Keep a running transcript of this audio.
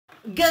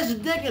Gosh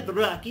dang it,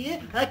 Rocky,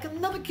 I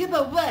can never keep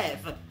a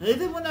wife.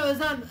 Even when I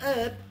was on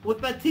Earth with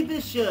my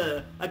TV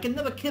show, I can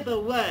never keep a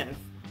wife.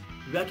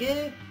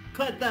 Rocky,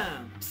 quiet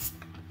down. Psst,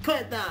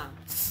 quiet down.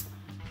 Psst.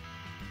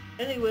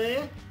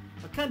 Anyway,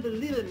 I can't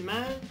believe it,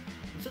 man.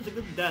 I'm such a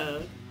good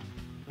dog.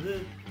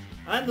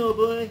 I know,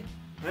 boy.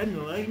 I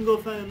know. I can go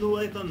find a new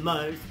wife on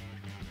Mars.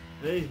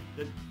 Hey,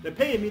 they're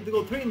paying me to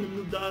go train the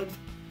new dogs.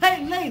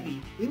 Hey, lady,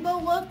 you know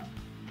what?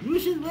 You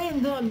should wait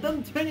until I'm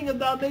done training the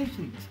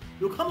Dalmatians.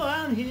 You'll come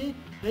around here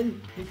and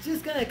it's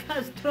just gonna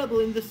cause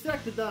trouble and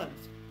distract the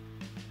dogs.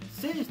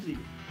 Seriously,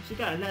 she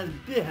got a nice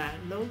behind,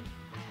 though.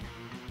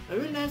 A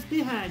really nice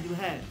behind you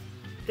have.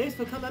 Thanks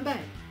for coming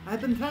back.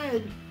 I've been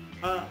trying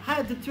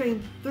hard to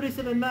train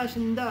 37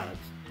 Martian dogs.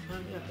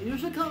 You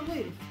should come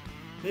with.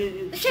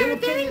 Sure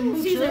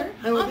thing, Cesar.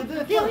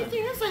 The The only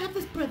thing is I have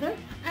this brother,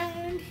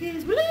 and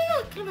he's really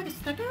kind of like a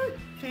stalker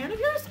fan of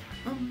yours.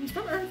 He's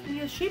from Earth, and he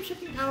has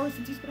shape-shifting powers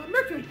since he's been on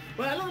Mercury.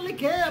 Well, I don't really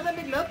care. I'm gonna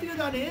make love to you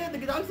down here. The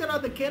dogs are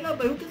out the kennel,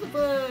 but who gives a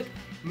fuck?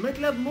 Make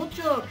love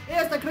mucho.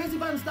 Hey, it's that crazy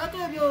fun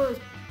stalker of yours.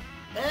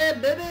 Hey,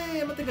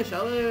 baby, I'm gonna take a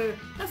shower.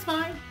 That's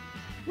fine.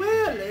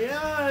 Well,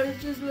 yeah,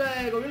 it's just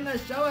like a real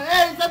nice shower.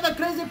 Hey, is that the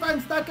crazy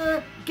fun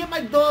stalker? Get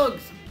my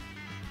dogs.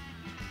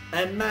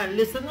 Hey, man,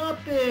 listen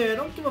up here.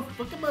 Don't give a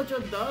fuck about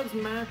your dogs,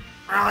 man.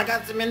 Well, I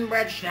got some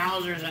inbred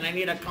schnauzers and I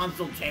need a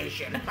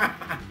consultation.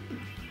 I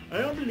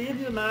don't believe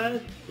you,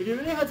 man. If you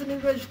really had some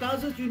inbred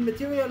schnauzers, you'd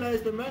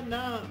materialize them right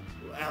now.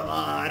 Well,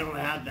 I don't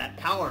have that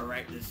power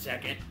right this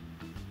second.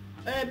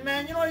 Hey,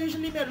 man, you know what? You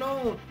should leave me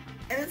alone.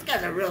 And this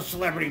guy's a real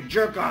celebrity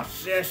jerk-off,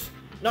 sis.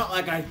 Not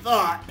like I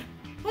thought.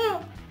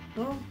 Well,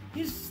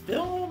 he's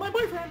still my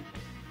boyfriend.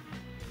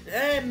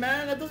 Hey,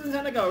 man, that doesn't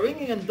sound like a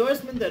ringing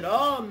endorsement at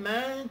all,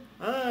 man.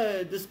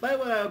 Despite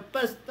what I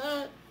bust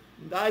out,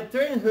 I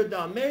trained her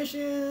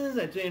Dalmatians,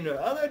 I trained her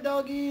other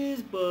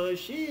doggies, but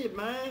shit,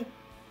 man.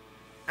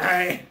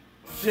 Hey,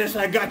 sis,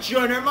 I got you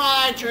under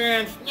my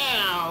trance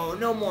now.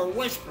 No more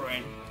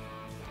whispering.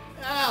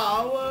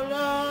 Oh,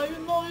 well,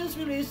 you know, this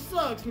really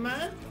sucks,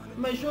 man.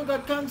 My show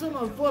got cancelled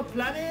on 4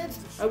 planets.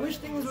 I wish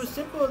things were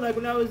simple, like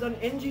when I was on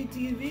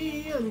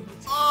NGTV and...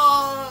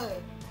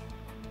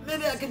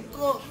 Maybe I can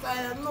go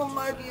find a new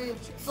market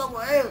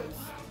somewhere else.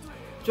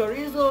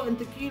 Chorizo and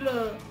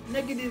tequila,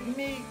 negative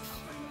mix.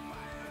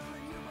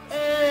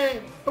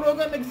 Hey,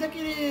 program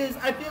executives,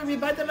 I feel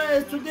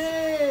revitalized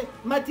today.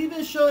 My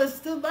TV show is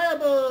still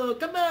viable.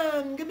 Come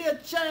on, give me a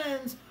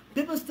chance.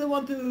 People still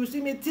want to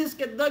see me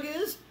tisk at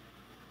doggies.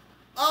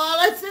 All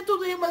I said to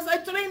them was I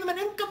trained them in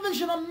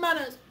unconventional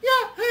manners.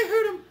 Yeah, I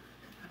heard him.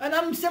 And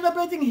I'm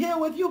celebrating here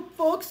with you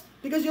folks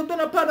because you've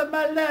been a part of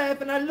my life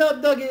and I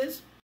love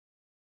doggies.